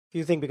Do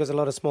you think because a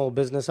lot of small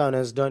business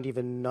owners don't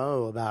even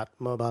know about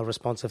mobile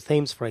responsive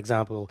themes, for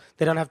example,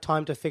 they don't have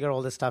time to figure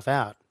all this stuff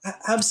out? And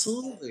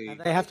Absolutely.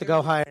 they have to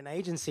go hire an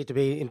agency to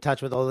be in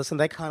touch with all this, and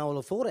they can't all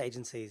afford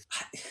agencies.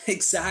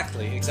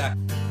 Exactly.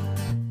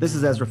 This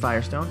is Ezra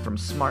Firestone from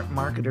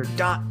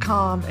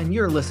smartmarketer.com, and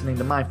you're listening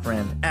to my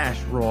friend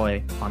Ash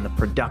Roy on the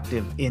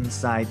Productive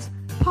Insights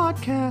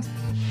Podcast.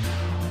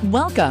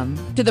 Welcome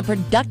to the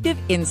Productive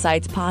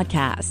Insights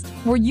Podcast,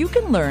 where you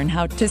can learn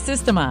how to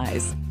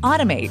systemize,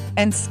 automate,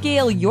 and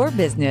scale your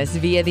business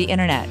via the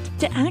internet.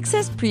 To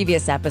access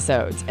previous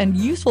episodes and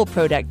useful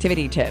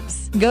productivity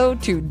tips, go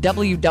to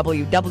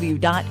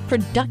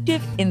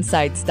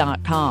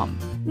www.productiveinsights.com.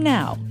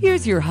 Now,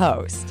 here's your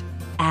host,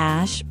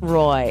 Ash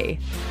Roy.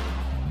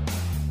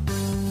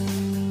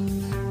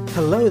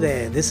 Hello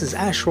there, this is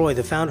Ash Roy,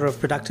 the founder of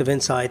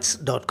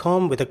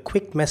ProductiveInsights.com, with a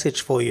quick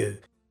message for you.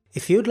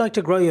 If you'd like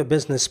to grow your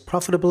business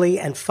profitably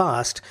and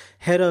fast,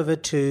 head over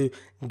to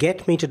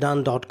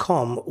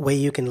getmetodone.com, where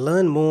you can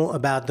learn more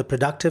about the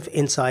Productive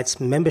Insights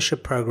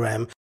membership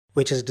program,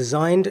 which is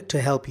designed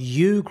to help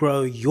you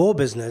grow your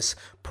business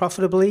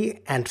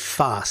profitably and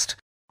fast.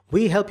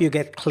 We help you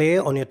get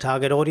clear on your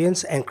target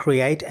audience and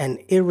create an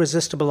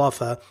irresistible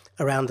offer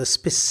around the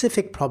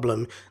specific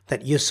problem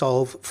that you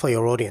solve for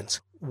your audience.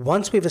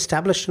 Once we've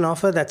established an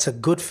offer that's a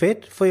good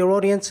fit for your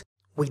audience,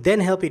 we then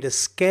help you to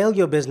scale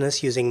your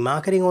business using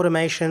marketing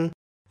automation,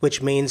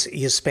 which means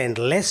you spend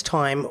less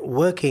time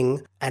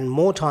working and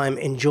more time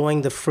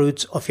enjoying the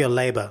fruits of your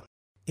labor.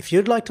 If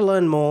you'd like to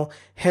learn more,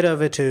 head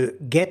over to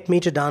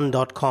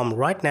getmetodone.com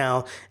right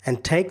now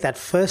and take that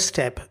first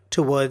step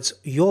towards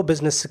your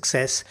business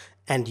success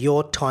and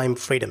your time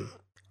freedom.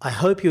 I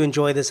hope you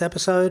enjoy this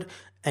episode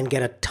and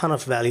get a ton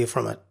of value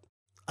from it.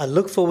 I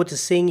look forward to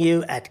seeing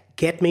you at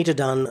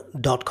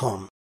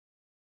getmetodone.com.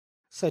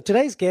 So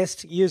today's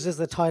guest uses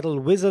the title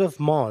Wizard of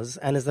Moz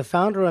and is the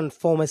founder and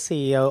former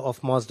CEO of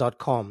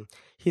Moz.com.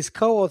 He's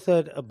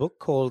co-authored a book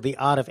called The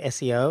Art of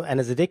SEO and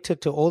is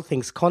addicted to all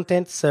things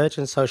content, search,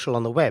 and social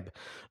on the web.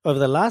 Over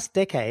the last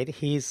decade,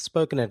 he's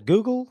spoken at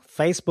Google,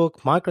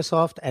 Facebook,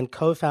 Microsoft, and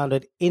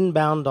co-founded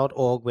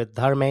Inbound.org with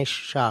Dharmesh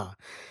Shah.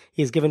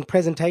 He's given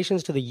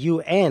presentations to the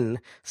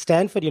UN,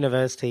 Stanford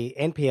University,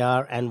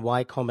 NPR, and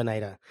Y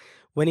Combinator.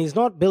 When he's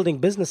not building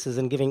businesses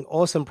and giving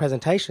awesome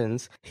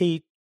presentations,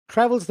 he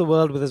travels the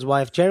world with his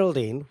wife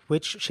Geraldine,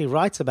 which she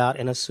writes about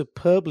in a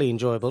superbly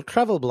enjoyable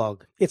travel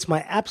blog. It's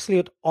my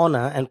absolute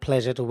honor and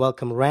pleasure to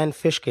welcome Rand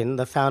Fishkin,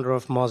 the founder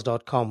of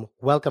Moz.com.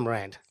 Welcome,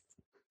 Rand.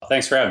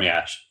 Thanks for having me,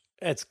 Ash.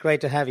 It's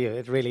great to have you.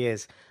 It really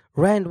is.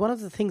 Rand, one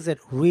of the things that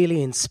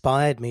really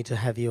inspired me to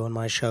have you on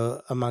my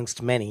show,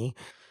 amongst many,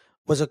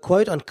 was a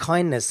quote on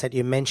kindness that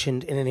you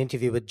mentioned in an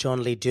interview with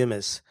John Lee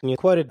Dumas. And you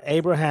quoted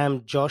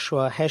Abraham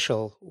Joshua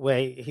Heschel, where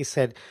he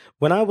said,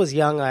 "When I was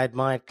young, I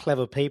admired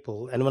clever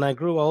people, and when I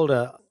grew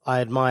older,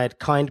 I admired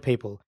kind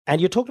people." And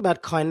you talked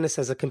about kindness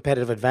as a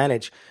competitive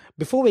advantage.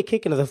 Before we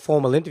kick into the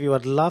formal interview,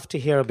 I'd love to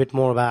hear a bit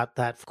more about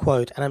that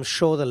quote, and I'm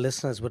sure the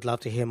listeners would love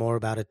to hear more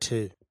about it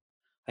too.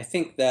 I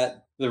think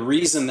that the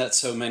reason that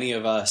so many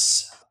of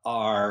us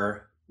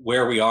are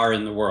where we are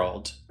in the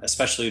world,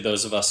 especially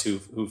those of us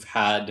who've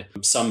had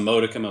some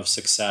modicum of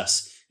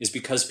success, is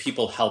because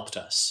people helped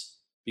us,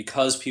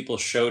 because people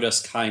showed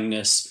us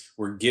kindness,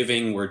 were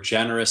giving, were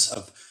generous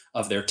of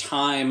their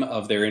time,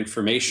 of their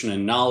information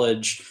and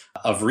knowledge,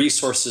 of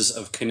resources,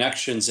 of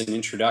connections and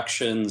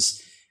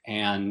introductions.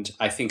 And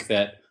I think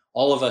that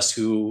all of us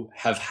who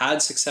have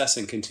had success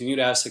and continue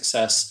to have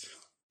success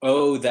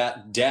owe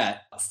that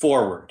debt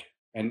forward.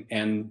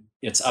 And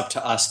it's up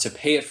to us to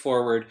pay it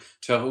forward,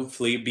 to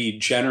hopefully be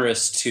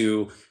generous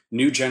to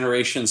new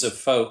generations of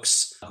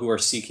folks who are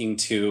seeking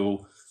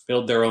to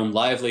build their own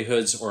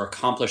livelihoods or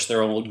accomplish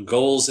their own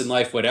goals in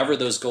life, whatever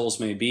those goals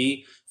may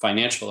be,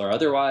 financial or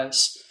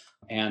otherwise.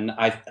 And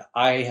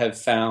I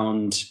have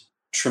found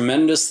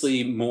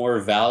tremendously more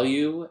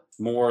value,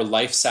 more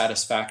life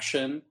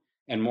satisfaction,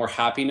 and more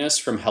happiness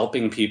from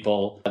helping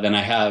people than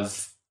I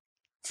have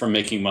from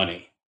making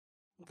money.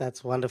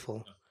 That's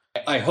wonderful.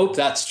 I hope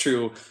that's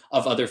true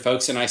of other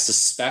folks. And I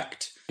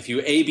suspect if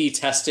you A/B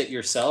test it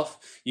yourself,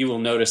 you will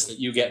notice that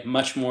you get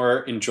much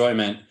more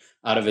enjoyment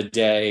out of a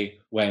day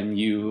when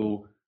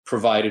you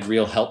provided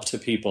real help to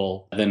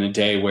people than a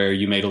day where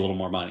you made a little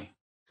more money.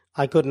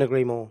 I couldn't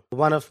agree more.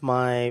 One of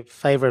my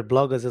favorite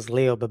bloggers is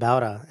Leo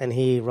Babauta, and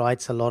he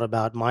writes a lot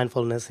about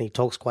mindfulness and he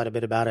talks quite a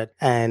bit about it.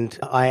 And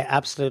I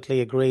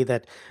absolutely agree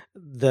that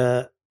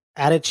the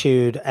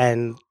attitude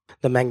and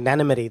the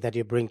magnanimity that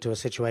you bring to a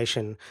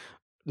situation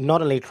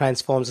not only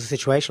transforms the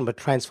situation, but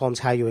transforms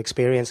how you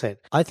experience it.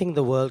 I think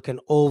the world can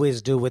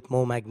always do with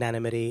more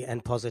magnanimity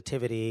and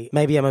positivity.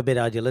 Maybe I'm a bit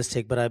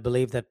idealistic, but I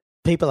believe that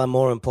people are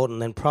more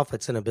important than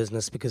profits in a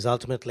business because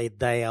ultimately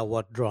they are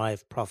what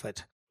drive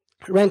profit.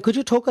 Rand, could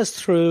you talk us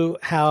through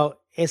how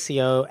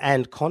SEO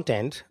and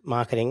content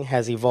marketing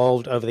has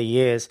evolved over the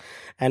years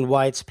and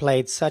why it's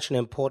played such an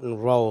important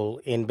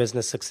role in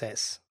business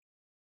success?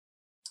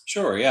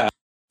 Sure, yeah.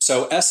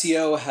 So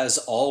SEO has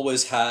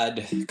always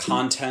had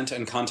content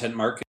and content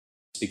marketing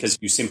because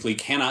you simply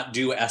cannot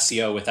do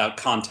SEO without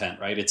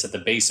content, right? It's at the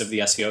base of the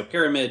SEO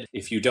pyramid.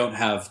 If you don't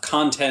have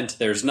content,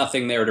 there's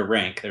nothing there to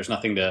rank. There's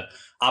nothing to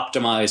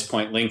optimize,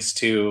 point links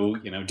to,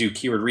 do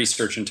keyword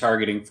research and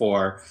targeting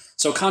for.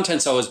 So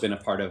content's always been a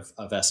part of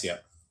SEO.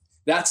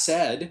 That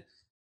said,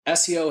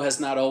 SEO has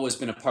not always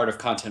been a part of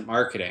content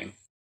marketing.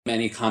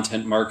 Many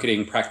content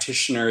marketing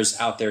practitioners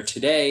out there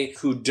today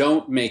who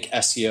don't make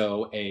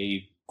SEO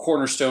a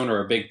cornerstone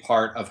or a big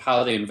part of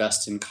how they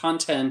invest in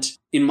content,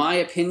 in my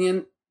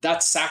opinion,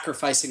 that's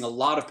sacrificing a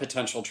lot of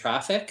potential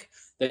traffic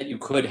that you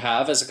could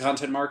have as a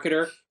content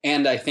marketer.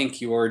 And I think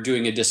you're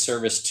doing a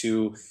disservice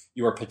to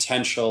your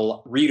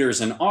potential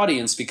readers and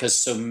audience because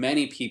so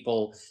many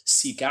people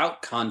seek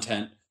out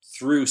content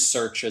through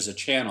search as a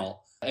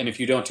channel. And if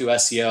you don't do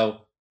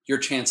SEO, your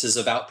chances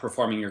of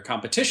outperforming your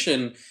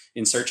competition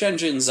in search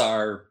engines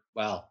are,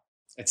 well,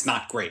 it's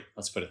not great.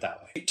 Let's put it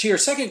that way. To your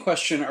second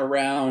question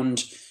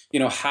around,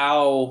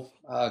 how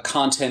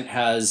content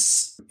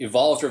has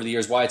evolved over the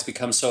years, why it's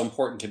become so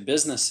important to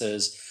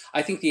businesses,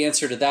 I think the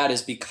answer to that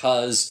is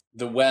because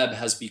the web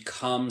has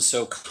become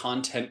so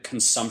content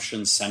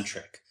consumption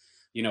centric.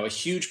 A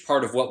huge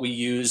part of what we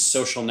use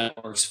social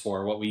networks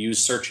for, what we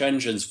use search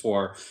engines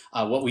for,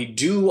 what we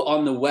do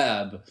on the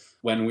web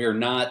when we're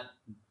not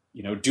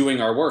doing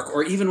our work,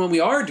 or even when we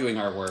are doing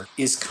our work,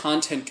 is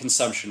content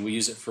consumption. We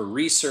use it for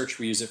research.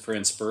 We use it for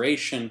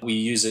inspiration. We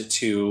use it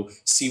to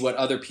see what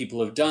other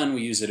people have done.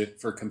 We use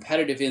it for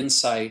competitive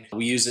insight.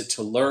 We use it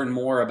to learn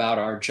more about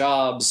our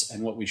jobs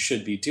and what we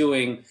should be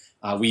doing.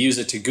 We use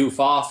it to goof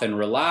off and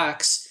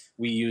relax.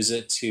 We use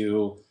it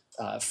to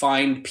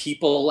find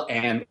people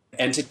and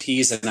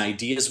entities and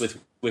ideas with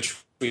which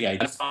we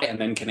identify and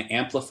then can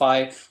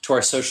amplify to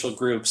our social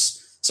groups.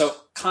 So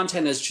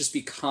content has just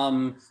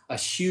become a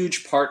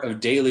huge part of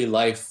daily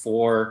life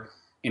for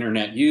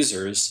internet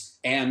users.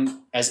 And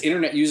as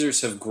internet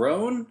users have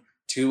grown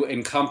to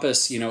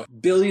encompass,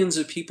 billions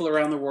of people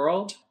around the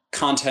world,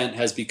 content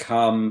has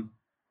become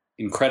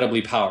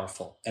incredibly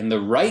powerful. And the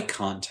right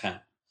content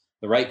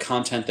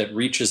that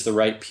reaches the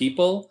right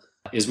people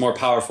is more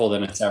powerful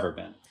than it's ever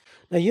been.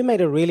 Now, you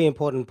made a really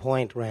important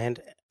point,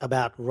 Rand,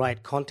 about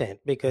right content,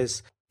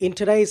 because in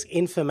today's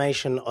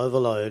information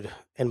overload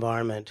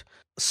environment,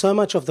 so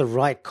much of the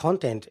right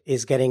content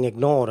is getting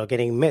ignored or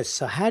getting missed.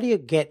 So how do you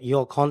get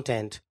your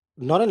content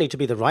not only to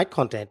be the right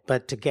content,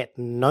 but to get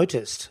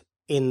noticed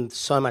in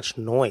so much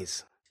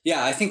noise?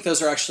 Yeah, I think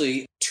those are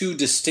actually two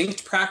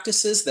distinct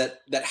practices that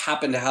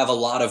happen to have a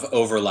lot of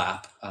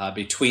overlap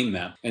between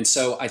them. And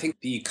so I think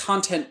the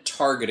content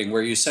targeting,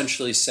 where you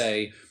essentially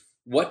say,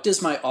 what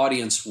does my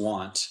audience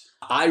want?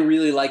 I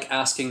really like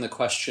asking the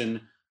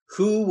question,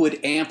 who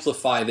would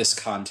amplify this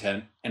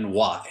content and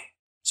why?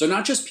 So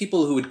not just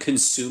people who would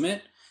consume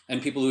it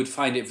and people who would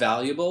find it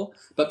valuable,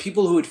 but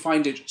people who would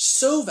find it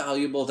so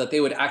valuable that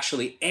they would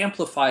actually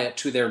amplify it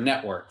to their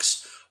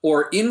networks,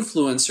 or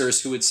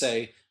influencers who would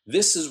say,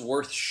 this is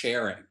worth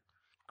sharing.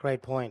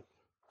 Great point.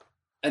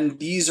 And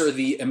these are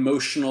the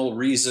emotional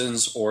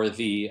reasons or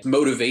the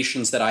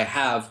motivations that I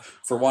have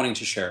for wanting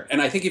to share.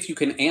 And I think if you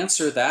can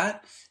answer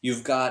that,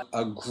 you've got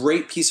a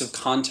great piece of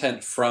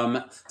content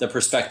from the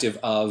perspective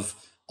of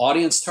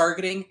audience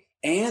targeting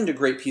and a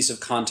great piece of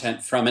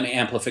content from an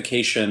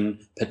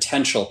amplification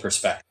potential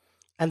perspective.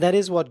 And that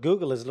is what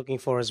Google is looking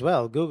for as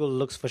well. Google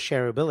looks for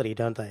shareability,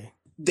 don't they?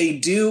 They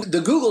do.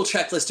 The Google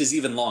checklist is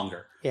even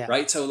longer,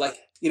 right? So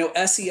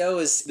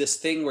SEO is this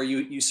thing where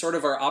you sort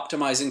of are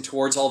optimizing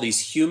towards all these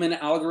human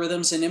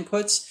algorithms and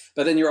inputs,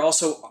 but then you're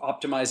also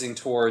optimizing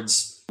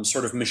towards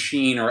sort of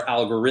machine or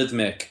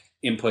algorithmic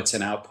inputs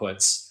and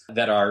outputs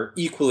that are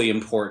equally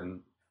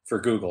important for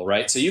Google,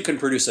 right? So you can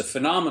produce a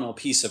phenomenal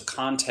piece of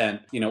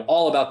content,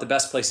 all about the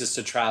best places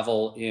to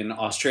travel in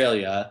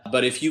Australia.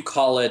 But if you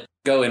call it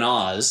Go in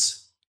Oz,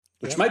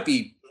 which might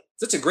be,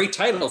 that's a great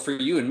title for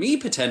you and me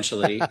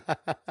potentially,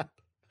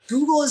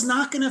 Google is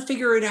not going to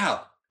figure it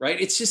out, right?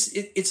 It's just,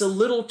 it's a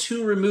little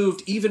too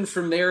removed even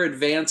from their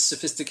advanced,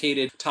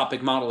 sophisticated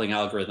topic modeling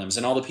algorithms.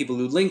 And all the people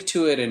who link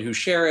to it and who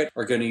share it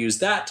are going to use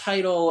that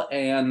title.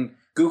 And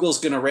Google's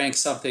going to rank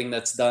something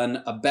that's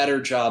done a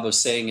better job of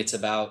saying it's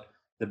about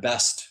the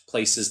best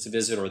places to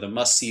visit or the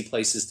must-see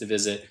places to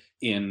visit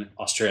in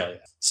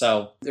Australia.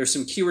 So there's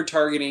some keyword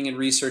targeting and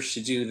research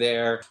to do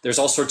there. There's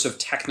all sorts of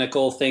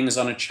technical things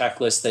on a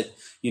checklist that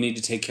you need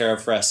to take care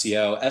of for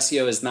SEO.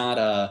 SEO is not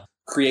a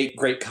create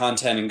great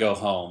content and go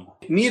home.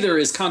 Neither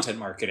is content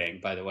marketing,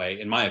 by the way,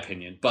 in my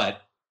opinion,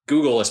 but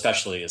Google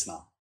especially is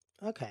not.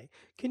 Okay.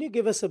 Can you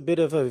give us a bit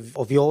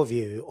of your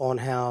view on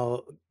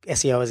how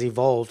SEO has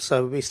evolved?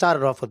 So we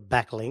started off with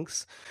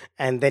backlinks,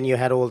 and then you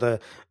had all the,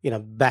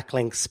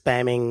 backlink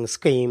spamming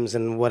schemes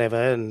and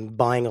whatever, and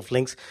buying of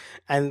links.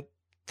 And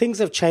things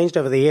have changed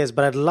over the years,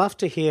 but I'd love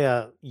to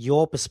hear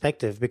your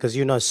perspective because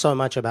you know so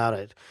much about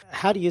it.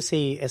 How do you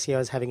see SEO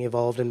as having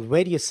evolved, and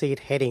where do you see it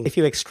heading? If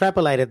you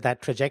extrapolated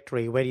that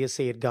trajectory, where do you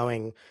see it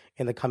going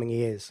in the coming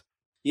years?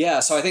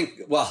 Yeah, so I think,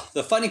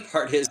 the funny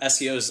part is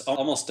SEO's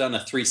almost done a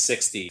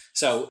 360.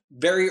 So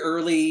very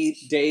early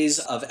days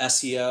of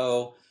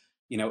SEO,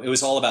 it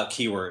was all about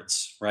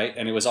keywords, right?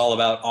 And it was all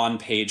about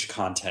on-page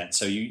content.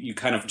 So you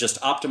kind of just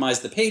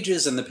optimized the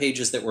pages, and the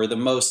pages that were the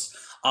most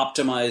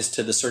optimized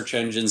to the search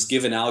engines,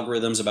 given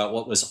algorithms about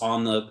what was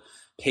on the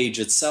page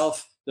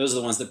itself, those are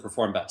the ones that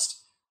perform best.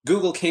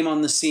 Google came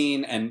on the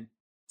scene, and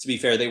to be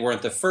fair, they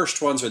weren't the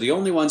first ones or the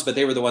only ones, but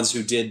they were the ones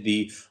who did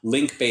the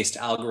link-based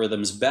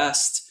algorithms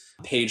best.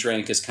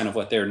 PageRank is kind of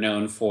what they're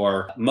known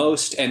for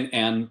most,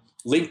 and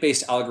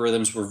link-based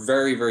algorithms were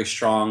very, very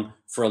strong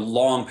for a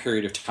long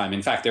period of time.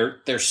 In fact,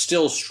 they're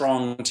still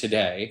strong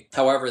today.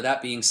 However,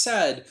 that being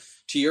said,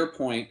 to your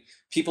point,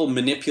 people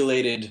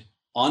manipulated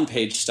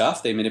on-page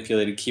stuff. They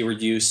manipulated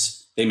keyword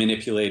use. They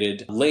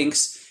manipulated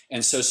links.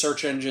 And so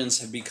search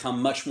engines have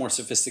become much more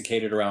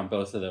sophisticated around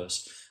both of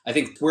those. I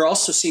think we're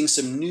also seeing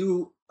some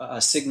new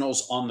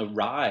signals on the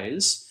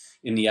rise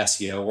in the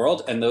SEO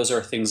world, and those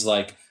are things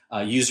like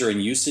user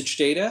and usage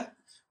data.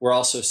 We're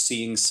also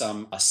seeing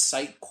some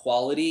site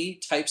quality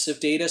types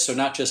of data. So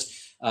not just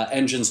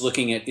engines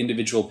looking at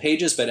individual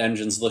pages, but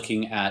engines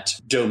looking at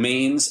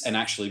domains and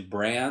actually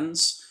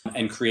brands,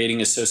 and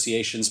creating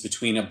associations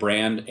between a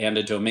brand and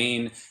a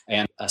domain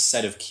and a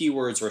set of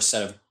keywords or a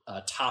set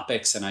of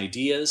topics and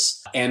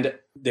ideas. And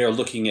they're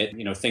looking at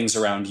things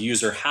around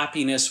user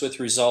happiness with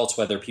results,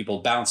 whether people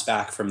bounce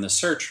back from the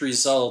search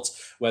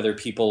results, whether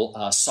people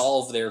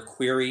solve their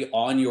query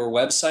on your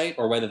website,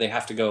 or whether they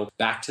have to go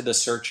back to the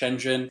search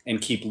engine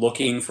and keep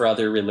looking for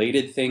other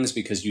related things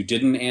because you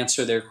didn't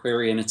answer their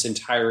query in its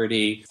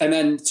entirety. And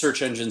then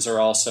search engines are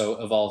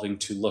also evolving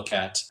to look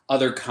at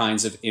other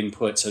kinds of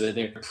input, so that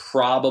they're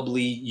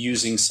probably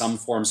using some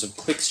forms of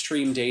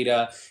clickstream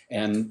data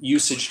and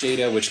usage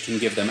data, which can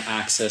give them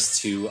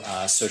access to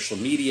social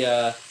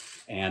media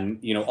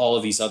and all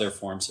of these other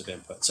forms of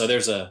input. So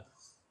there's a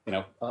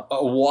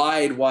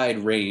wide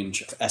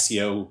range of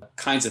SEO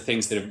kinds of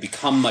things that have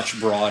become much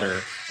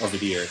broader over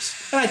the years.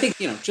 And I think,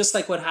 just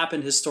like what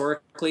happened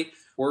historically,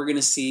 we're going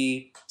to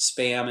see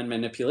spam and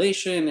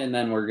manipulation, and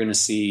then we're going to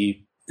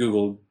see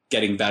Google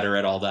getting better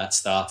at all that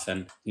stuff,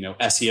 and,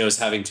 SEOs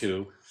having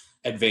to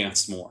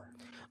advance more.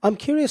 I'm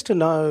curious to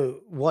know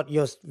what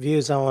your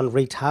views are on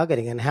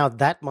retargeting and how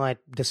that might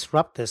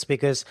disrupt this,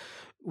 because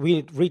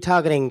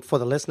retargeting for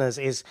the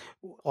listeners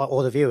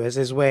or the viewers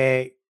is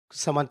where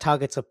someone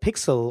targets a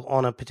pixel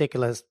on a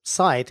particular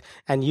site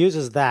and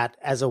uses that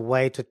as a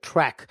way to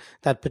track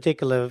that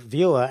particular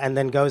viewer, and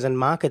then goes and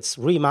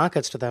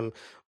remarkets to them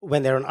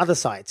when they're on other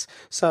sites.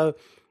 So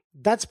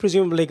that's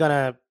presumably going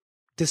to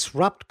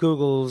disrupt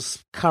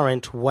Google's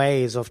current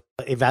ways of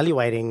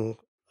evaluating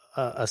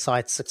a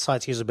site's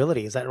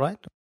usability. Is that right?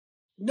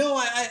 No,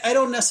 I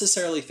don't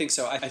necessarily think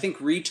so. I think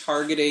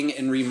retargeting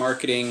and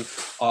remarketing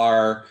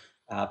are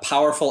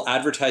powerful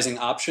advertising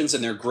options,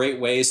 and they're great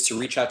ways to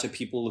reach out to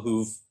people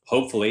who've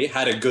hopefully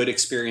had a good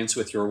experience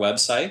with your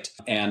website,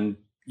 and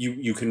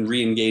you can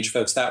re-engage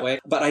folks that way.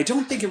 But I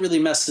don't think it really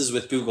messes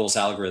with Google's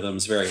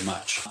algorithms very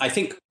much. I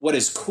think what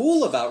is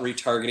cool about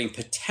retargeting,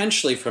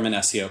 potentially from an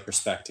SEO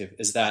perspective,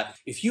 is that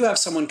if you have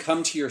someone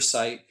come to your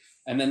site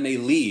and then they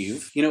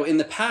leave, in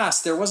the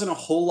past, there wasn't a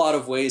whole lot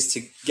of ways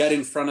to get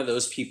in front of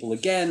those people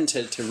again,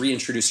 to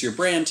reintroduce your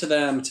brand to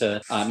them,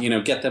 to,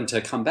 get them to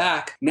come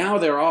back. Now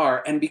there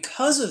are. And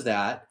because of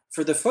that,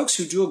 for the folks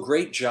who do a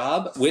great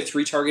job with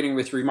retargeting,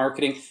 with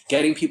remarketing,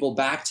 getting people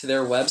back to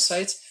their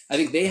websites, I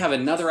think they have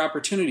another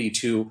opportunity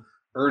to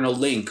earn a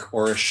link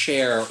or a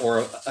share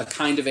or a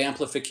kind of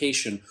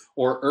amplification,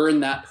 or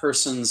earn that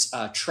person's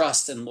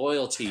trust and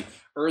loyalty,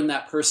 earn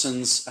that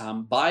person's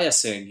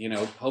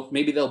biasing. Hope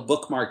maybe they'll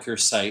bookmark your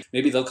site.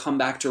 Maybe they'll come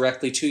back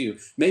directly to you.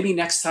 Maybe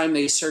next time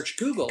they search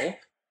Google,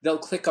 they'll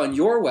click on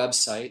your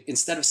website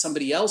instead of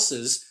somebody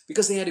else's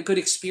because they had a good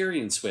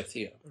experience with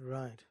you.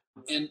 Right.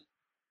 And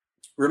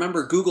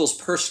remember, Google's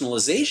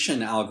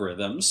personalization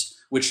algorithms,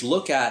 which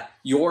look at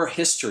your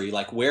history,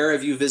 like where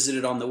have you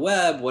visited on the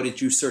web? What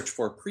did you search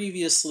for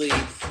previously?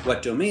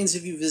 What domains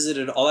have you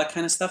visited? All that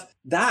kind of stuff.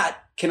 That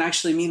can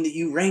actually mean that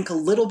you rank a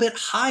little bit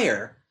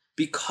higher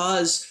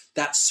because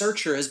that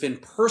searcher has been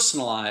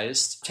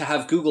personalized to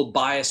have Google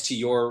bias to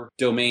your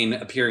domain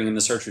appearing in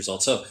the search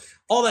results. So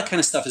all that kind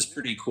of stuff is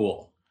pretty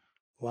cool.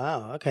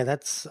 Wow. Okay.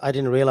 I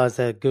didn't realize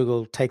that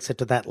Google takes it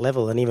to that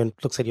level and even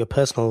looks at your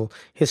personal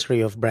history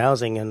of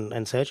browsing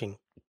and searching.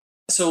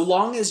 So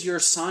long as you're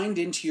signed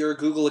into your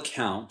Google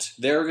account,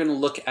 they're going to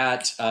look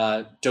at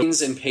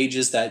domains and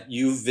pages that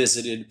you've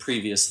visited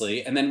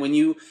previously. And then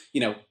when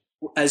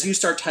as you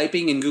start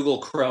typing in Google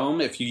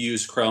Chrome, if you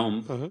use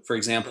Chrome, for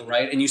example,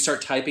 right, and you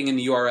start typing in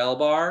the URL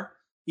bar,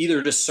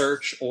 either to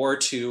search or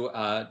to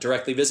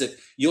directly visit,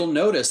 you'll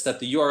notice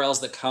that the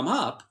URLs that come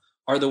up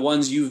are the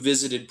ones you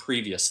visited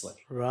previously,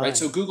 right?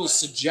 So Google's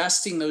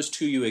suggesting those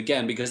to you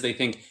again because they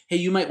think, hey,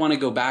 you might want to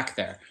go back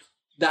there.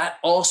 That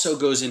also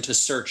goes into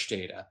search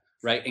data,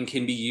 right, and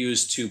can be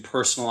used to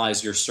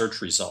personalize your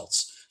search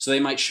results. So they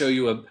might show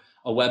you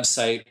a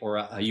website or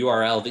a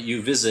URL that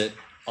you visit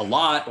a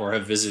lot or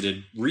have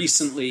visited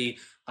recently,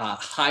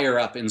 higher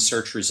up in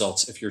search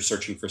results if you're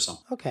searching for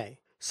something. Okay.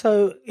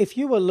 So if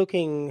you were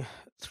looking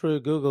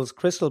through Google's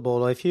crystal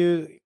ball, or if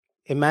you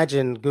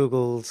imagine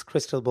Google's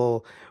crystal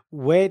ball,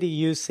 where do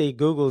you see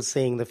Google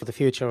seeing the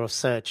future of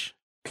search?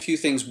 A few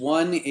things.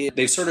 One is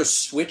they've sort of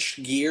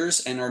switched gears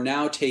and are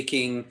now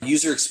taking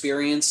user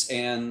experience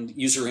and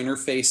user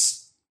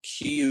interface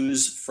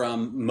cues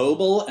from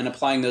mobile and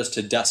applying those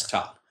to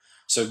desktop.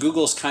 So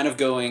Google's kind of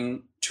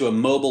going to a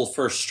mobile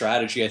first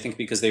strategy, I think,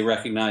 because they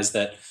recognize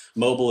that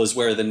mobile is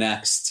where the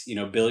next,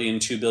 billion,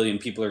 2 billion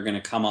people are going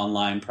to come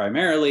online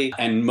primarily.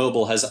 And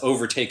mobile has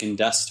overtaken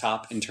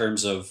desktop in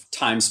terms of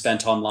time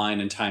spent online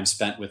and time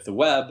spent with the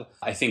web.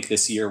 I think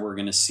this year we're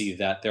going to see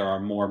that there are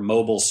more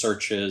mobile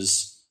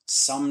searches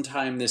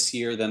sometime this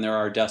year than there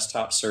are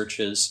desktop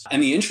searches.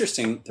 And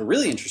the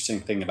really interesting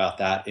thing about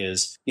that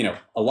is,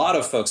 a lot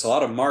of folks, a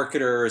lot of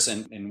marketers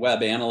and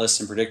web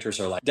analysts and predictors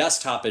are like,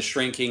 desktop is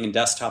shrinking and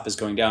desktop is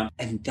going down.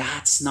 And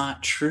that's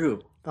not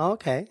true.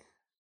 Okay.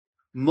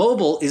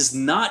 Mobile is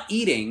not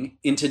eating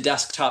into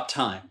desktop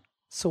time.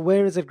 So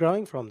where is it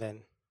growing from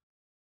then?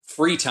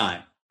 Free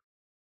time.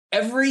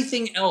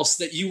 Everything else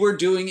that you were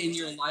doing in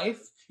your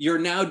life, you're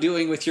now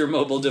doing with your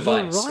mobile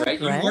device,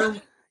 right?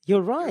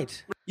 You're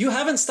right. You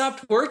haven't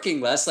stopped working,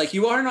 Les. Like,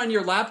 you aren't on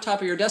your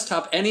laptop or your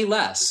desktop any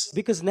less.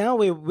 Because now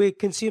we're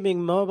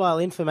consuming mobile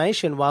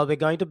information while we're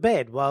going to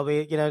bed, while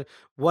we're,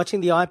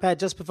 watching the iPad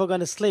just before going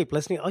to sleep,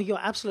 listening. Oh, you're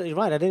absolutely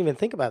right. I didn't even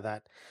think about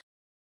that.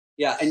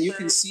 Yeah, and you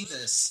can see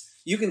this.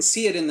 You can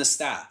see it in the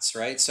stats,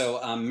 right?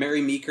 So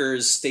Mary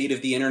Meeker's State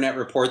of the Internet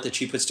report that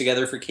she puts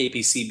together for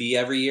KPCB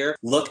every year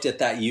looked at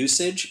that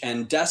usage,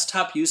 and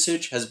desktop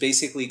usage has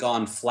basically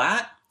gone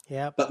flat,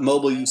 but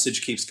mobile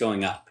usage keeps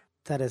going up.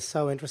 That is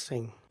so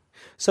interesting.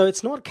 So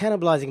it's not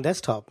cannibalizing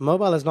desktop.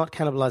 Mobile is not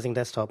cannibalizing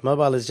desktop.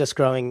 Mobile is just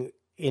growing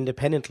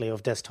independently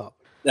of desktop.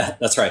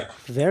 That's right.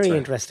 Very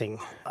interesting.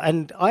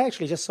 And I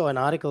actually just saw an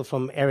article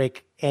from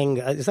Eric Eng.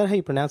 Is that how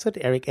you pronounce it?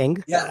 Eric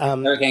Eng? Yeah,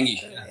 Eric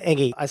Engie.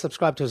 Engie. I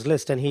subscribed to his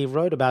list and he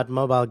wrote about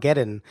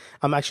Mobilegeddon.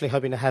 I'm actually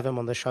hoping to have him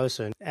on the show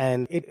soon.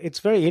 And it's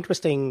very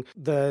interesting.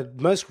 The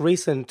most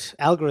recent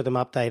algorithm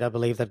update, I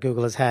believe, that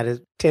Google has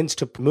had tends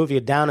to move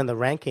you down in the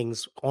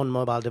rankings on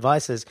mobile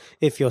devices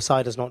if your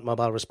site is not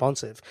mobile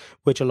responsive,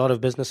 which a lot of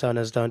business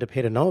owners don't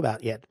appear to know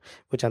about yet,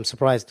 which I'm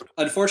surprised.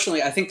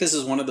 Unfortunately, I think this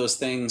is one of those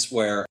things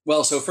where,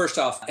 so first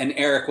off, and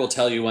Eric will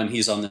tell you when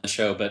he's on the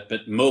show, but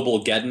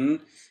Mobilegeddon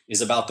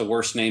is about the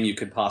worst name you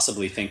could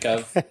possibly think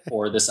of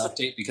for this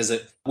update, because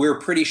we're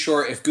pretty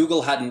sure if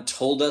Google hadn't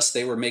told us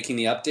they were making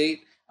the update,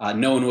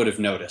 no one would have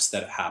noticed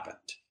that it happened.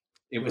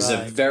 It was a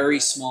very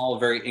small,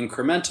 very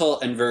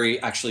incremental, and very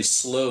actually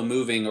slow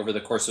moving over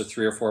the course of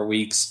 3 or 4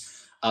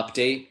 weeks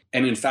update.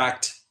 And in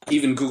fact,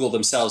 even Google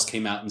themselves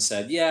came out and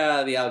said, the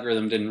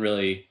algorithm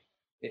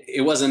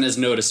it wasn't as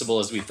noticeable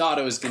as we thought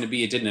it was going to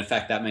be. It didn't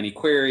affect that many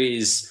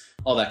queries,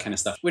 all that kind of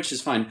stuff, which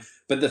is fine.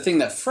 But the thing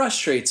that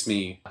frustrates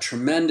me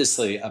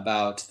tremendously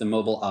about the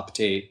mobile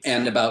update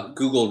and about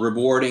Google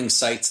rewarding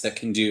sites that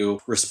can do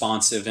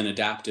responsive and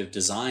adaptive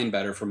design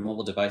better for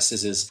mobile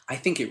devices is I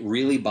think it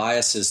really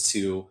biases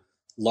to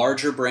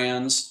larger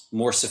brands,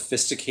 more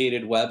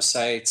sophisticated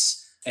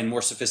websites, and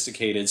more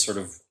sophisticated sort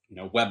of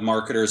web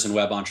marketers and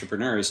web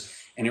entrepreneurs.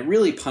 And it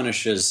really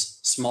punishes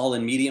small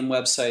and medium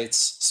websites,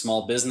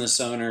 small business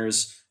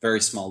owners,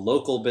 very small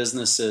local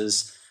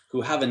businesses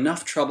who have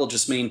enough trouble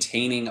just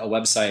maintaining a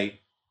website,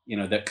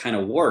 that kind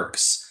of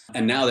works.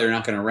 And now they're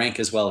not going to rank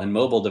as well in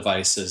mobile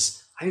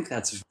devices. I think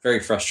that's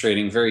very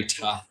frustrating, very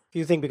tough. Do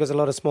you think because a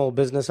lot of small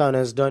business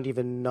owners don't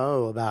even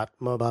know about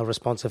mobile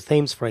responsive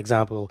themes, for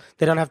example,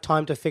 they don't have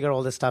time to figure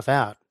all this stuff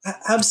out?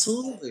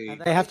 Absolutely. And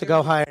they have to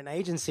go hire an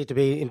agency to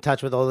be in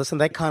touch with all this, and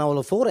they can't all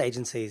afford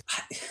agencies.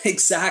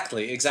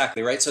 Exactly,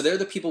 right? So they're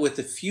the people with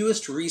the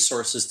fewest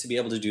resources to be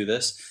able to do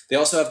this. They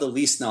also have the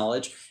least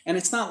knowledge. And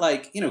it's not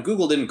like,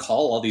 Google didn't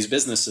call all these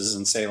businesses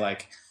and say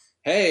like,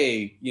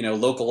 hey,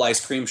 local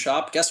ice cream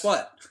shop, guess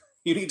what?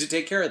 You need to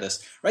take care of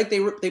this, right?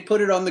 They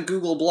put it on the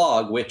Google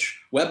blog, which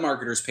web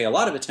marketers pay a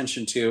lot of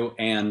attention to,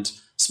 and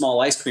small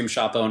ice cream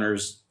shop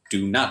owners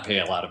do not pay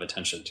a lot of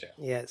attention to.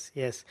 Yes.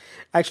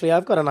 Actually,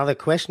 I've got another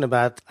question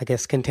about, I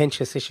guess,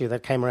 contentious issue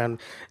that came around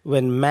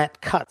when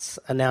Matt Cutts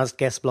announced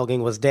guest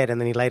blogging was dead, and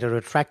then he later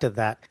retracted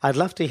that. I'd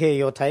love to hear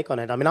your take on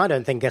it. I mean, I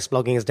don't think guest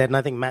blogging is dead, and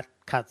I think Matt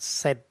Cutts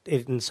said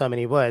it in so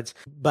many words.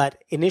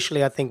 But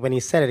initially, I think when he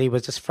said it, he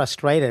was just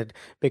frustrated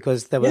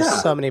because there were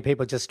so many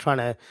people just trying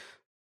to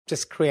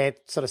just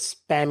create sort of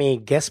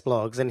spammy guest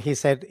blogs. And he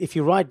said, if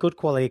you write good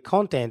quality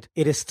content,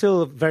 it is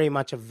still very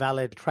much a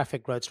valid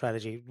traffic growth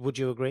strategy. Would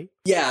you agree?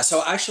 Yeah.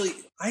 So actually,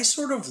 I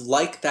sort of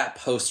like that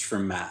post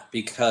from Matt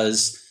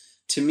because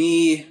to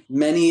me,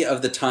 many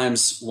of the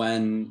times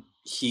when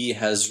he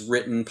has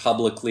written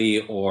publicly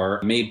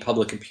or made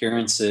public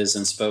appearances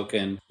and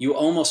spoken, you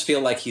almost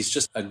feel like he's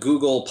just a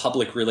Google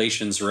public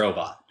relations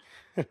robot.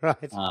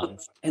 Right.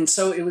 And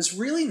so it was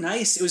really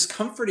nice. It was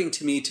comforting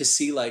to me to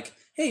see like,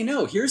 hey,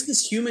 no, here's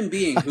this human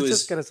being who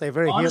is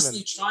very honestly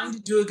human. Trying to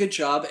do a good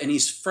job, and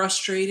he's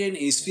frustrated, and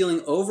he's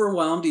feeling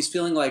overwhelmed. He's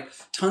feeling like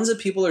tons of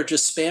people are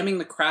just spamming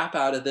the crap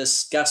out of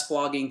this guest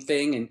blogging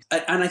thing. And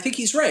I think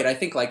he's right. I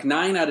think like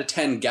 9 out of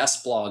 10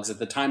 guest blogs at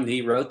the time that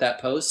he wrote that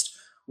post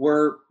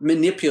were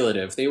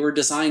manipulative. They were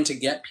designed to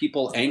get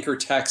people anchor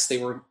text. They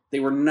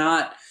were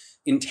not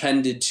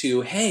intended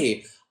to,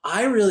 hey,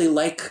 I really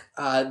like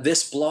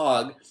this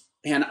blog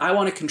and I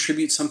want to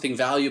contribute something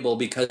valuable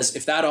because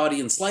if that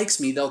audience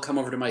likes me, they'll come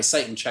over to my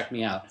site and check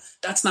me out.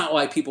 That's not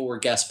why people were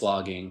guest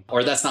blogging,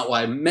 or that's not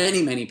why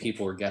many, many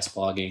people were guest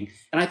blogging.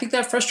 And I think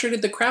that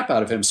frustrated the crap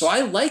out of him. So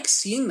I like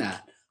seeing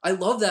that. I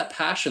love that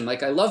passion.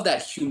 Like, I love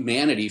that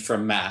humanity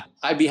from Matt.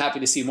 I'd be happy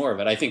to see more of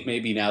it. I think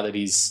maybe now that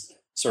he's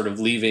sort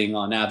of leaving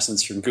on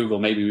absence from Google,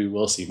 maybe we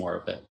will see more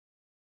of it.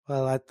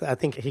 Well, I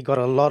think he got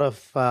a lot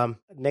of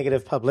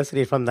negative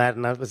publicity from that,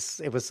 and it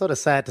was sort of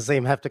sad to see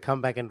him have to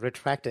come back and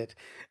retract it.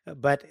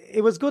 But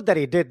it was good that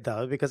he did,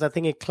 though, because I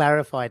think he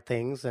clarified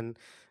things. And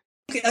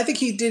I think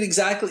he did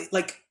exactly,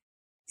 like,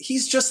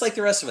 he's just like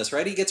the rest of us,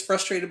 right? He gets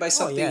frustrated by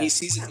something, yeah. He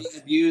sees it being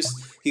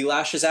abused, he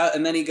lashes out,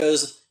 and then he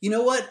goes, you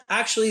know what?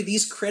 Actually,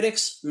 these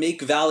critics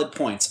make valid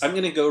points. I'm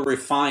going to go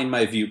refine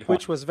my viewpoint.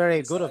 Which was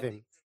very good of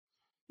him.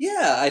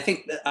 Yeah, I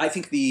think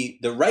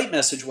the right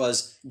message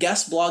was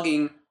guest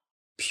blogging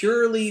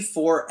purely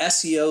for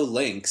SEO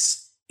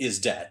links is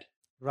dead.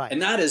 Right. And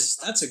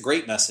that's a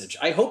great message.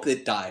 I hope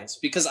it dies,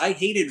 because I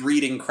hated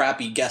reading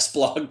crappy guest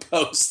blog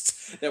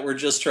posts that were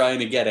just trying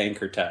to get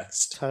anchor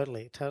text.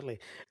 Totally.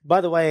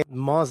 By the way,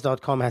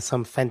 Moz.com has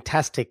some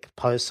fantastic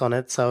posts on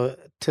it. So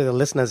to the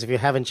listeners, if you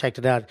haven't checked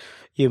it out,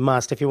 you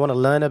must. If you want to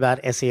learn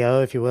about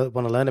SEO, if you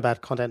want to learn about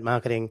content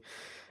marketing,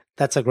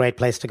 that's a great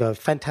place to go.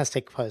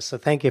 Fantastic post. So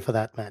thank you for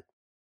that, Matt.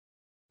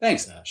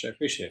 Thanks, Ash. I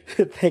appreciate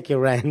it. Thank you,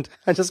 Rand.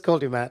 I just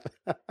called you Matt.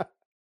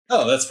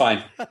 Oh, that's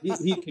fine.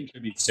 He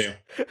contributes too.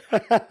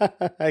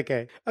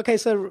 Okay.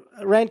 So,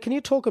 Rand, can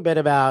you talk a bit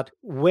about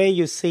where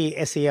you see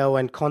SEO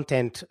and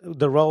content,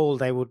 the role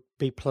they would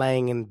be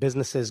playing in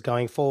businesses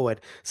going forward?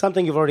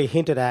 Something you've already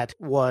hinted at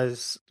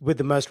was with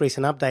the most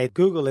recent update,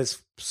 Google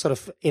is sort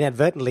of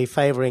inadvertently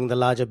favoring the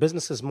larger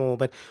businesses more.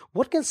 But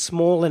what can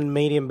small and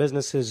medium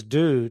businesses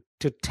do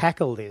to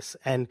tackle this?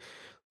 And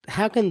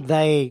how can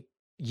they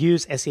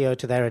use SEO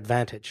to their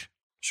advantage?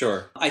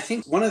 Sure. I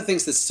think one of the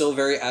things that's still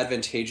very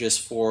advantageous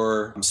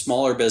for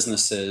smaller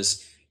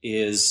businesses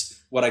is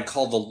what I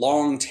call the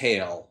long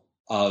tail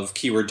of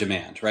keyword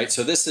demand, right?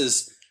 So this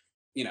is,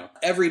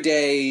 every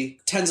day,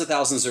 tens of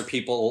thousands of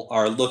people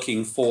are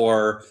looking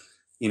for,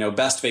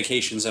 best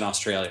vacations in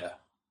Australia.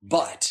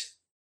 But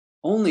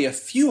only a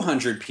few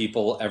hundred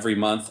people every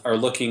month are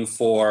looking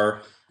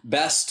for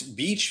best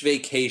beach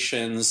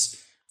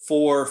vacations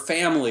for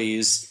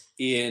families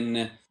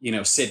in,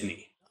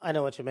 Sydney. I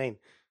know what you mean.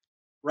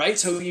 Right?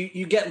 So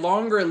you get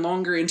longer and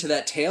longer into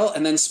that tail,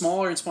 and then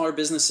smaller and smaller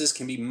businesses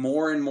can be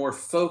more and more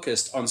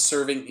focused on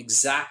serving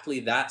exactly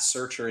that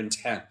searcher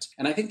intent.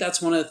 And I think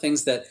that's one of the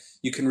things that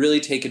you can really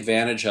take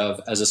advantage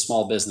of as a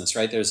small business,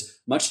 right? There's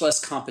much less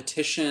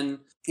competition.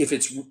 If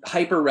it's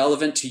hyper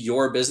relevant to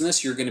your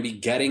business, you're going to be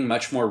getting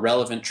much more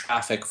relevant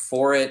traffic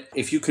for it.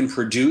 If you can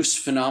produce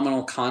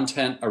phenomenal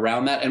content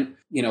around that, and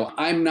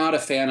I'm not a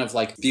fan of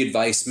like the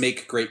advice,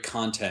 make great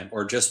content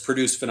or just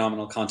produce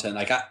phenomenal content.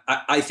 Like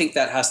I think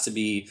that has to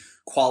be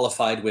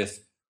qualified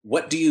with,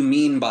 what do you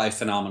mean by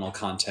phenomenal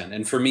content?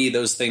 And for me,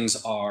 those things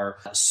are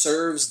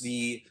serves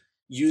the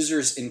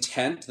user's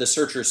intent, the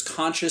searcher's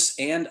conscious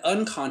and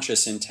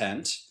unconscious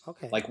intent.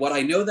 Okay. Like what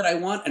I know that I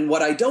want and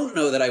what I don't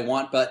know that I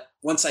want, but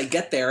once I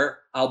get there,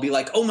 I'll be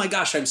like, oh my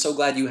gosh, I'm so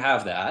glad you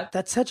have that.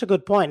 That's such a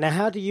good point. Now,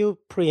 how do you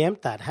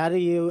preempt that? How do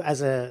you,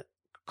 as a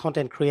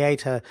content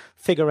creator,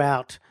 figure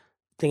out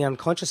the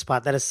unconscious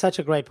part? That is such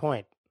a great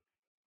point.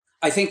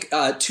 I think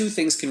two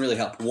things can really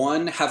help.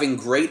 One, having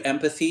great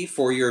empathy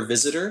for your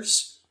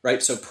visitors,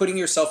 right? So putting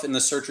yourself in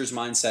the searcher's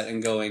mindset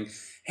and going,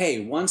 hey,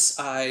 once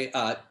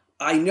I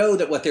know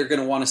that what they're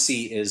going to want to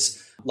see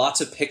is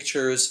lots of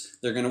pictures.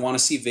 They're going to want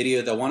to see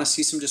video. They'll want to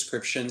see some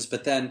descriptions.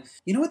 But then,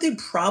 what they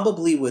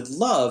probably would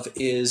love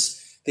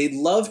is they'd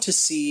love to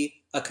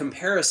see a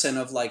comparison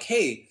of like,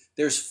 hey,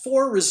 there's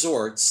 4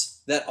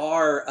 resorts that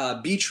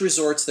are beach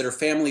resorts that are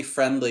family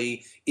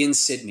friendly in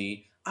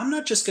Sydney. I'm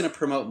not just going to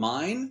promote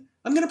mine.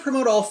 I'm going to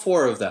promote all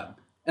 4 of them.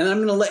 And I'm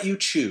going to let you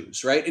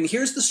choose, right? And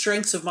here's the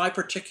strengths of my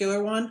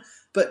particular one,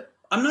 but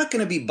I'm not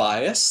going to be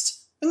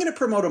biased. I'm going to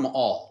promote them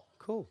all.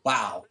 Cool.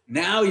 Wow.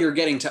 Now you're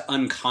getting to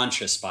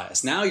unconscious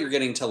bias. Now you're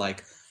getting to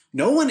like,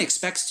 no one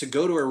expects to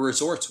go to a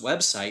resort's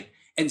website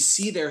and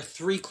see their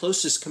 3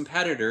 closest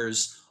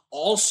competitors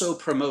also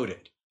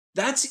promoted.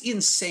 That's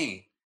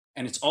insane.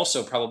 And it's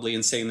also probably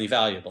insanely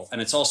valuable.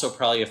 And it's also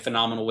probably a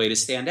phenomenal way to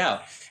stand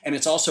out. And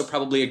it's also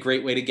probably a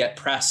great way to get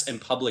press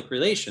and public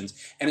relations.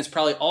 And it's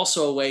probably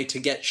also a way to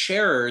get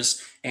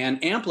sharers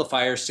and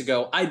amplifiers to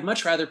go, I'd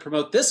much rather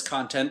promote this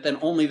content than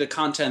only the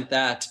content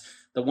that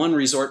the one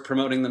resort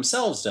promoting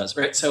themselves does,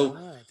 right? So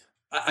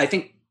I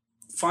think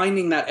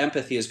finding that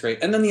empathy is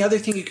great. And then the other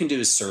thing you can do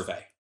is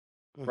survey,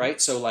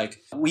 right? So like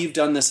we've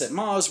done this at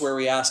Moz where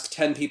we ask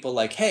 10 people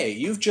like, hey,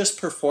 you've just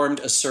performed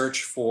a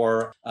search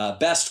for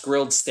best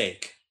grilled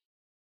steak.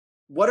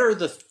 What are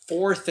the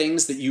 4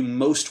 things that you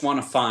most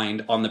want to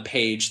find on the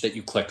page that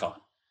you click on?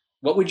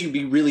 What would you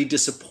be really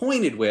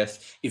disappointed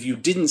with if you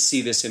didn't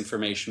see this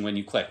information when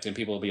you clicked? And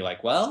people will be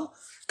like, well,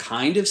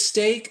 kind of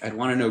steak. I'd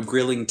want to know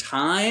grilling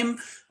time.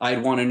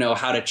 I'd want to know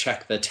how to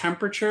check the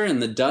temperature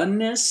and the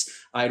doneness.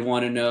 I'd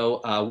want to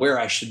know where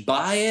I should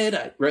buy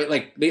it, right?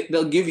 Like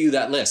they'll give you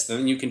that list, and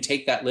then you can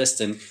take that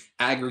list and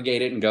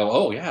aggregate it and go,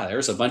 oh yeah,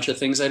 there's a bunch of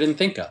things I didn't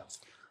think of.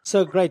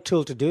 So a great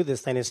tool to do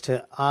this then is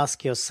to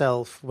ask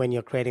yourself when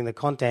you're creating the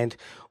content,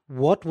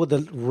 what would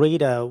the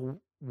reader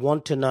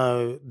want to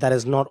know that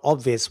is not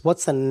obvious?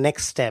 What's the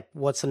next step?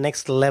 What's the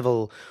next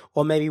level?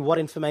 Or maybe what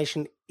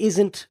information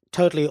isn't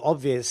totally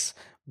obvious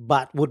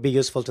but would be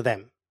useful to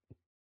them?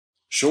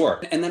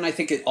 Sure. And then I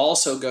think it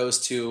also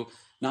goes to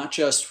not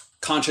just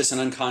conscious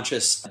and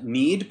unconscious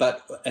need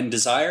and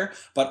desire,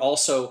 but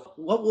also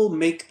what will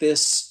make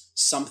this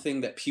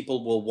something that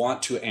people will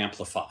want to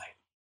amplify,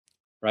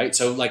 right?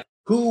 So like,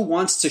 who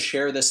wants to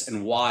share this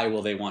and why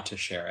will they want to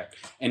share it?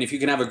 And if you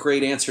can have a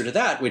great answer to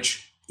that,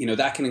 which,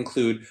 that can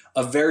include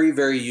a very,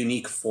 very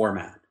unique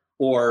format,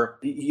 or,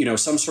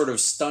 some sort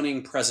of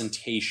stunning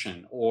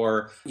presentation,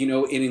 or,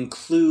 it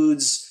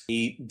includes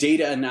a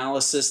data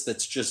analysis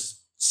that's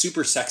just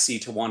super sexy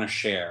to want to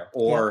share,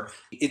 or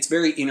it's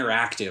very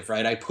interactive,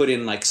 right? I put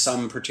in like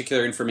some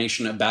particular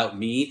information about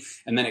me,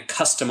 and then it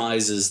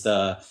customizes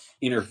the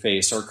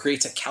interface or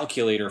creates a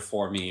calculator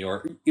for me,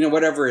 or,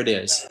 whatever it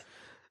is.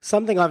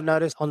 Something I've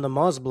noticed on the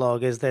Moz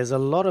blog is there's a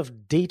lot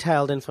of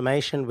detailed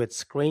information with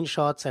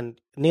screenshots,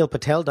 and Neil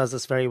Patel does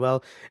this very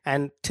well.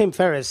 And Tim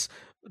Ferriss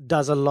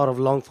does a lot of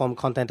long form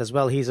content as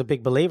well. He's a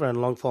big believer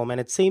in long form. And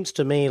it seems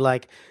to me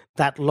like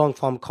that long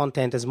form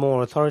content is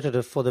more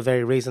authoritative for the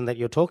very reason that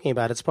you're talking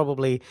about. It's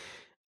probably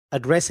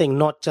addressing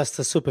not just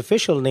the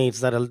superficial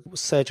needs that a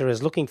searcher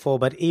is looking for,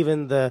 but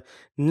even the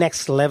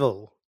next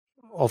level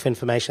of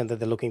information that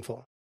they're looking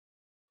for.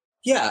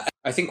 Yeah,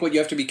 I think what you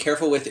have to be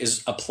careful with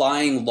is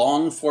applying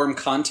long form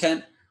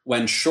content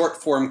when short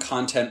form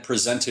content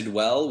presented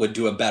well would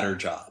do a better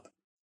job.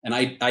 And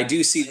I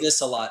do see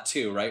this a lot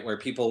too, right? Where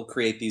people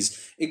create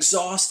these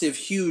exhaustive,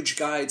 huge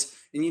guides.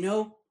 And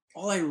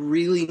all I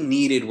really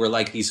needed were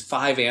like these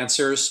 5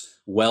 answers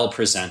well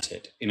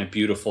presented in a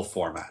beautiful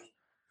format.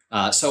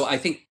 So I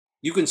think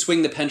you can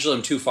swing the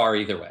pendulum too far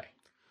either way.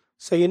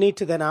 So you need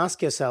to then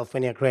ask yourself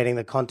when you're creating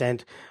the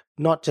content,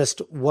 not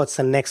just what's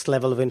the next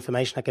level of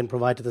information I can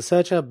provide to the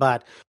searcher,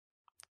 but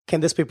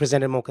can this be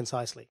presented more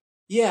concisely?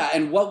 Yeah,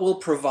 and what will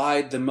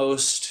provide the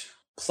most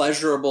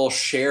pleasurable,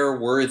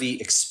 share-worthy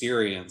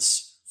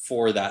experience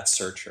for that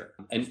searcher?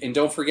 And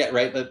don't forget,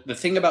 right, the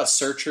thing about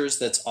searchers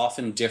that's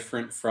often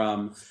different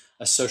from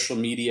a social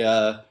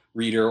media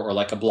reader or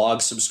like a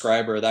blog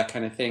subscriber or that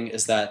kind of thing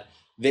is that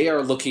they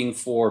are looking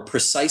for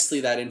precisely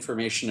that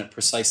information at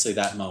precisely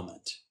that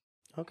moment.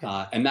 Okay.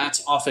 And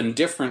that's often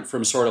different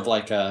from sort of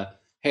like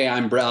hey,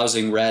 I'm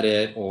browsing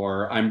Reddit,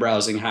 or I'm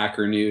browsing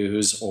Hacker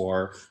News,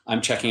 or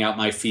I'm checking out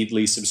my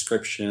Feedly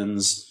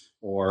subscriptions,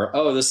 or,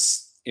 oh,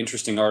 this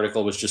interesting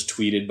article was just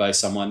tweeted by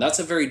someone. That's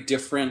a very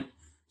different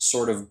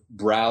sort of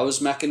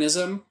browse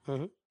mechanism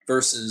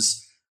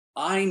versus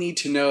I need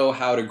to know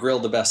how to grill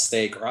the best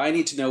steak, or I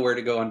need to know where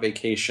to go on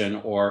vacation,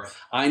 or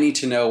I need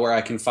to know where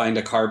I can find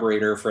a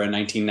carburetor for a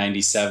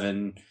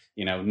 1997,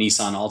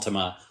 Nissan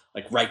Altima,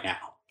 like right now.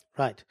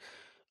 Right.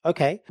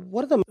 Okay.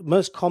 What are the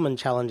most common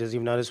challenges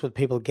you've noticed with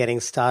people getting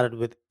started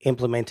with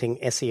implementing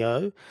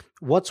SEO?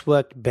 What's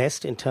worked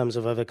best in terms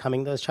of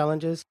overcoming those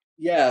challenges?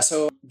 Yeah,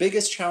 so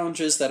biggest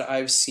challenges that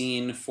I've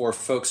seen for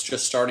folks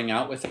just starting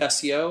out with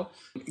SEO,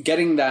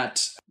 getting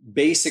that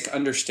basic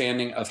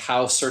understanding of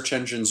how search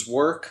engines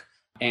work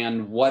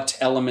and what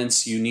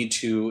elements you need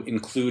to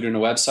include in a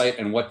website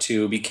and what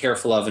to be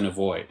careful of and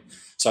avoid.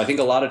 So I think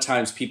a lot of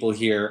times people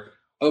hear,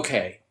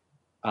 okay,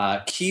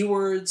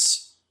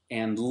 keywords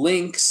and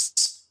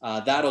links,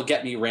 that'll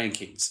get me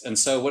rankings. And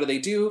so what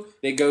do?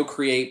 They go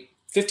create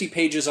 50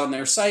 pages on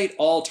their site,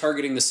 all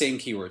targeting the same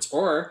keywords.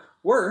 Or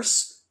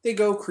worse, they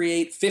go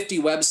create 50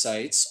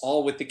 websites,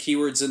 all with the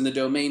keywords in the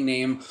domain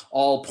name,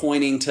 all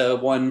pointing to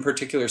one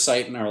particular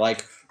site, and are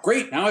like,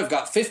 great, now I've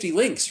got 50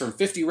 links from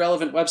 50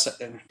 relevant websites.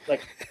 And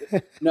like,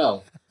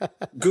 no,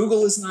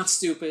 Google is not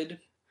stupid.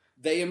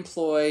 They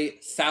employ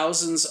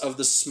thousands of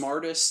the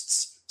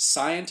smartest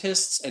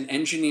scientists and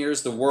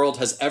engineers the world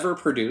has ever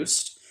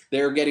produced.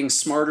 They're getting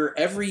smarter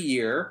every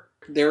year.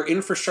 Their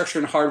infrastructure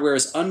and hardware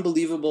is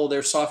unbelievable.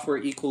 Their software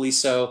equally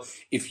so.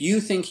 If you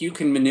think you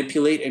can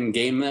manipulate and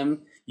game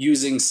them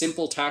using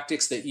simple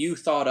tactics that you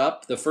thought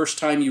up the first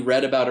time you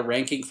read about a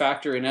ranking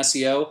factor in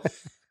SEO,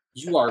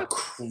 you are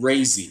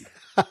crazy.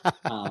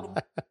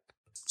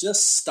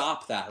 Just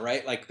stop that,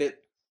 right? Like that,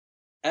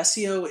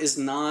 SEO is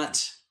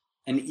not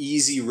an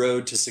easy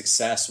road to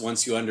success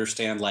once you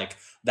understand like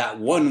that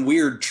one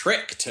weird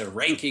trick to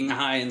ranking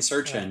high in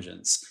search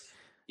engines.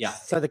 Yeah.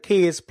 So the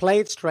key is play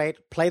it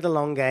straight, play the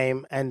long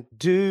game, and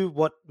do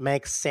what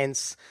makes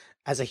sense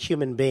as a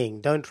human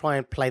being. Don't try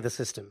and play the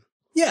system.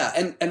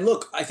 Yeah. And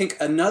look, I think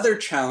another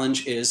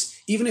challenge is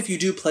even if you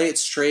do play it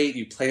straight,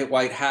 you play it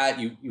white hat,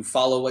 you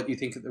follow what you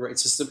think is the right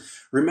system,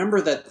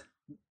 remember that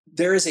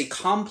there is a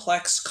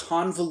complex,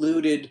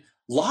 convoluted,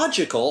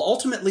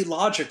 ultimately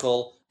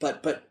logical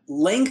but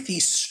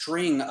lengthy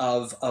string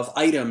of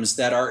items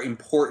that are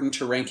important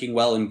to ranking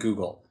well in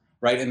Google,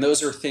 right? And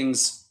those are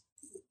things,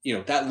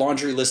 that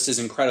laundry list is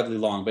incredibly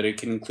long, but it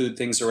can include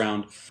things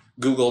around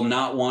Google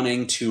not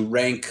wanting to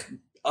rank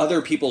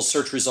other people's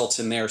search results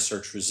in their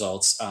search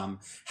results,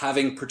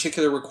 having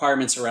particular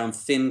requirements around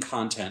thin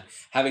content,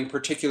 having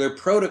particular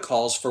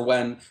protocols for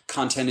when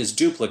content is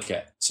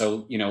duplicate.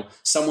 So,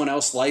 someone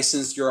else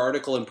licensed your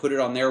article and put it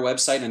on their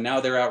website, and now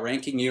they're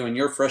outranking you and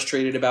you're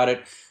frustrated about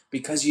it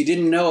because you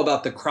didn't know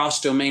about the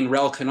cross-domain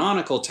rel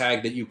canonical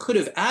tag that you could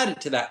have added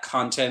to that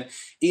content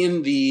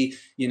in the,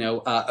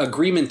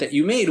 agreement that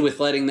you made with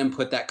letting them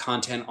put that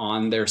content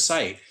on their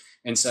site.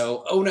 And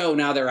so, oh no,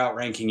 now they're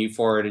outranking you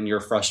for it and you're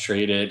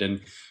frustrated.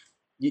 And,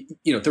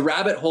 the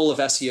rabbit hole of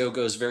SEO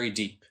goes very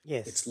deep.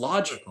 Yes. It's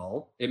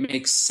logical. It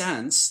makes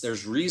sense.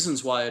 There's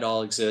reasons why it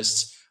all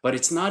exists, but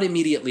it's not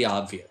immediately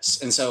obvious.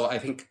 And so I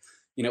think,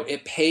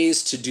 it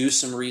pays to do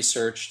some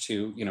research,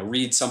 to,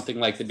 read something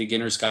like The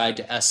Beginner's Guide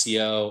to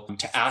SEO,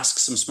 to ask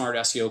some smart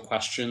SEO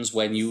questions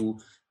when you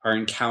are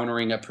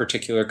encountering a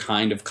particular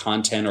kind of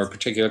content or a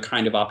particular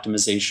kind of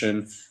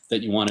optimization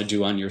that you want to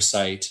do on your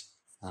site.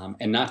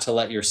 And not to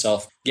let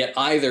yourself get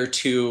either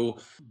too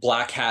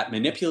black hat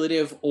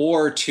manipulative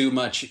or too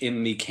much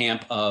in the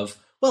camp of,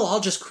 well, I'll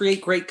just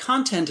create great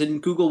content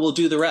and Google will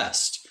do the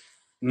rest.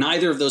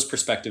 Neither of those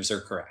perspectives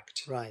are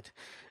correct. Right.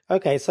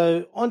 Okay,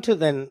 so on to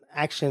then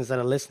actions that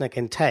a listener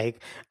can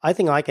take. I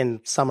think I can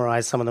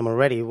summarize some of them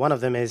already. One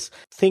of them is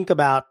think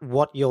about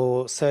what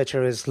your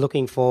searcher is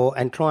looking for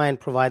and try and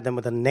provide them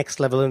with the next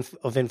level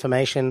of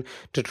information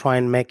to try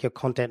and make your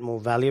content more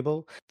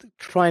valuable.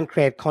 Try and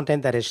create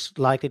content that is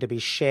likely to be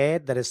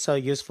shared, that is so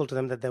useful to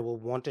them that they will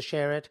want to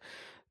share it.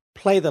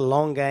 Play the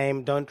long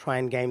game. Don't try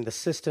and game the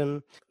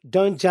system.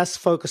 Don't just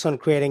focus on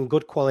creating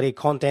good quality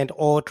content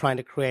or trying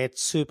to create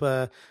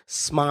super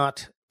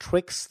smart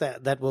tricks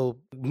that will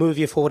move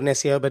you forward in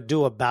SEO, but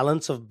do a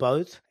balance of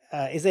both.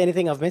 Is there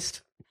anything I've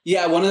missed?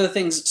 Yeah, one of the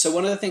things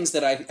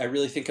that I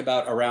really think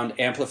about around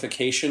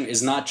amplification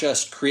is not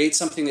just create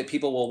something that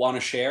people will want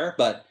to share,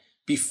 but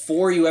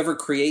before you ever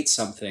create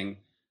something,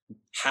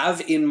 have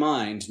in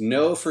mind,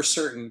 know for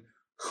certain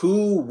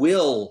who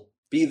will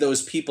be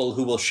those people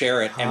who will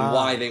share it and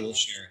why they will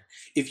share it.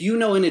 If you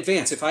know in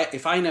advance,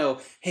 if I know,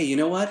 hey, you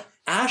know what?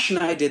 Ash and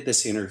I did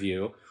this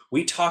interview.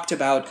 We talked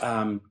about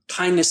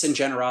kindness and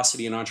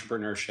generosity in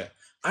entrepreneurship.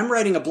 I'm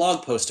writing a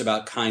blog post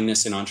about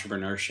kindness in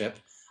entrepreneurship.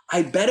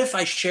 I bet if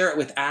I share it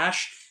with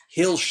Ash,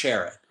 he'll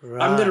share it.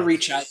 Right. I'm going to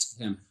reach out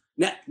to him.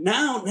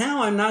 Now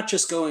I'm not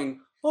just going,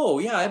 oh,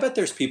 yeah, I bet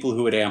there's people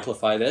who would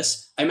amplify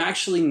this. I'm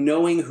actually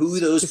knowing who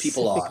those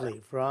people are.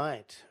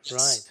 Right.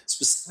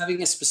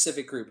 Having a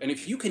specific group. And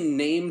if you can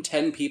name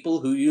 10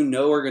 people who you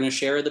know are going to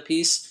share the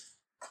piece,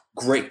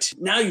 great.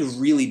 Now you've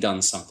really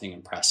done something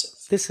impressive.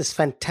 This is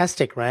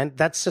fantastic, Rand.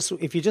 That's just,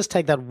 if you just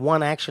take that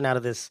one action out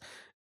of this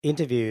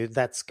interview,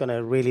 that's going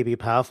to really be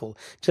powerful.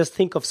 Just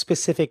think of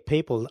specific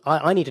people.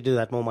 I need to do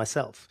that more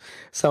myself.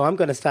 So I'm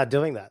going to start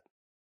doing that.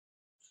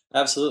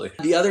 Absolutely.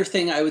 The other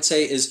thing I would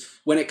say is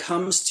when it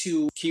comes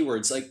to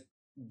keywords, like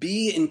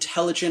be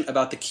intelligent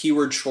about the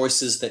keyword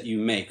choices that you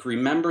make.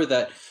 Remember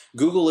that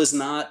Google is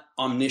not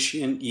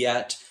omniscient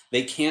yet.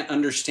 They can't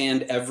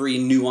understand every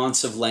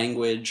nuance of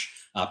language.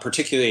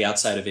 Particularly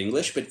outside of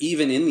English, but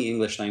even in the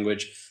English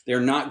language, they're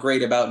not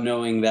great about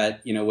knowing that,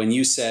 when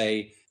you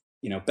say,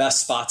 best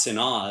spots in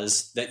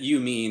Oz, that you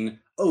mean,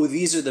 oh,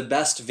 these are the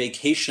best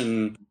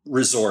vacation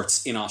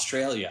resorts in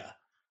Australia,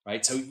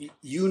 right? So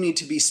you need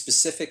to be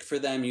specific for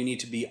them. You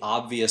need to be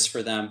obvious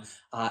for them.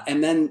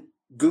 And then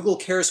Google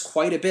cares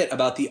quite a bit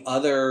about the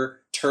other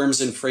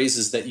terms and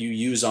phrases that you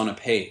use on a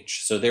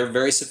page. So they're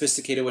very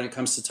sophisticated when it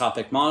comes to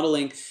topic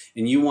modeling,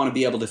 and you want to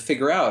be able to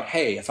figure out,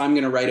 hey, if I'm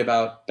going to write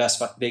about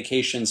best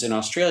vacations in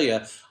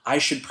Australia, I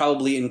should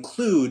probably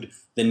include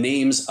the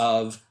names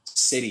of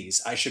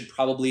cities. I should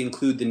probably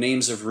include the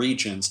names of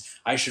regions.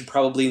 I should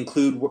probably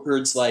include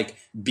words like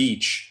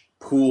beach,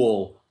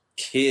 pool,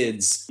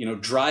 kids,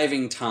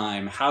 driving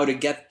time, how to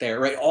get there,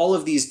 right? All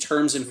of these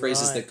terms and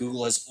phrases that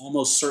Google has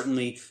almost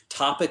certainly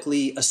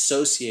topically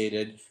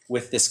associated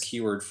with this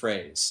keyword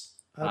phrase.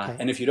 Okay.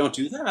 And if you don't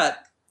do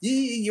that,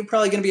 you're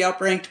probably going to be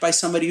outranked by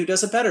somebody who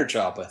does a better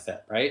job with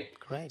it, right?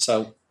 Great.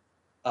 So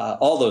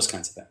all those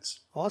kinds of things.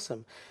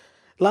 Awesome.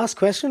 Last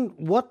question.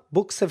 What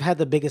books have had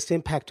the biggest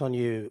impact on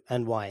you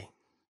and why?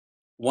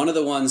 One of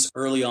the ones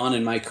early on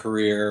in my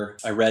career,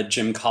 I read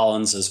Jim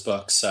Collins's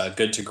books,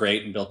 Good to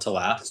Great and Built to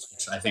Last,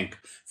 which I think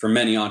for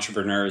many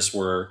entrepreneurs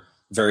were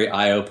very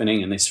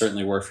eye-opening, and they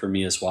certainly were for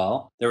me as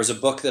well. There was a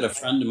book that a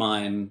friend of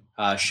mine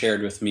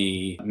shared with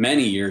me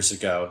many years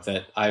ago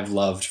that I've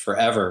loved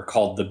forever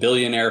called The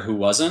Billionaire Who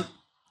Wasn't.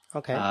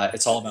 Okay.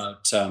 It's all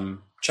about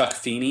Chuck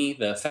Feeney,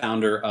 the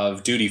founder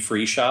of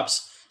duty-free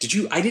shops.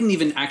 I didn't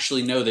even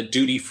actually know that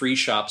duty-free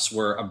shops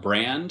were a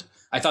brand.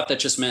 I thought that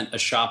just meant a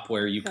shop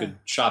where you could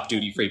shop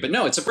duty-free. But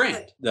no, it's a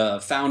brand. The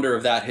founder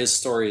of that, his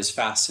story is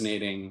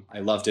fascinating. I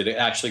loved it. It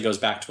actually goes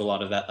back to a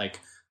lot of that like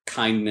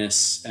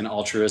kindness and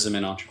altruism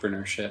in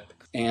entrepreneurship.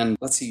 And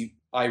let's see,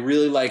 I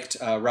really liked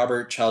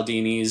Robert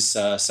Cialdini's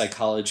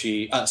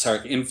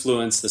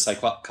Influence, the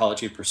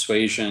Psychology of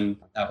Persuasion.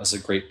 That was a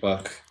great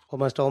book.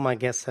 Almost all my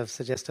guests have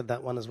suggested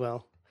that one as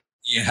well.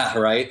 Yeah,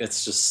 right?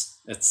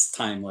 It's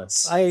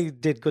timeless. I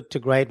did Good to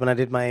Great when I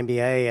did my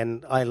MBA,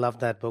 and I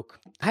loved that book.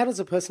 How does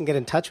a person get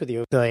in touch with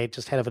you? They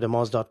just head over to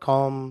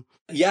Moz.com?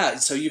 Yeah,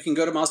 so you can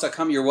go to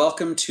Moz.com. You're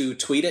welcome to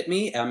tweet at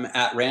me. I'm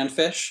at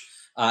Randfish.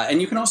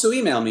 And you can also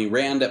email me,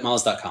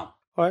 rand@moz.com.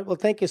 All right. Well,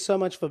 thank you so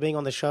much for being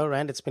on the show,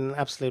 Rand. It's been an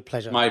absolute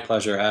pleasure. My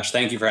pleasure, Ash.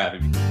 Thank you for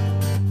having me.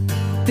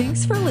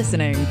 Thanks for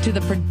listening to the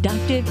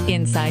Productive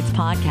Insights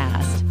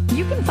Podcast.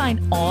 You can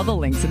find all the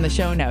links in the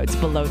show notes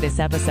below this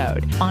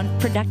episode on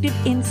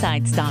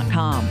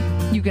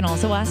productiveinsights.com. You can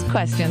also ask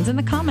questions in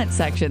the comment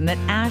section that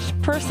Ash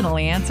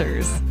personally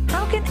answers.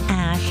 How can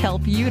Ash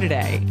help you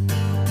today?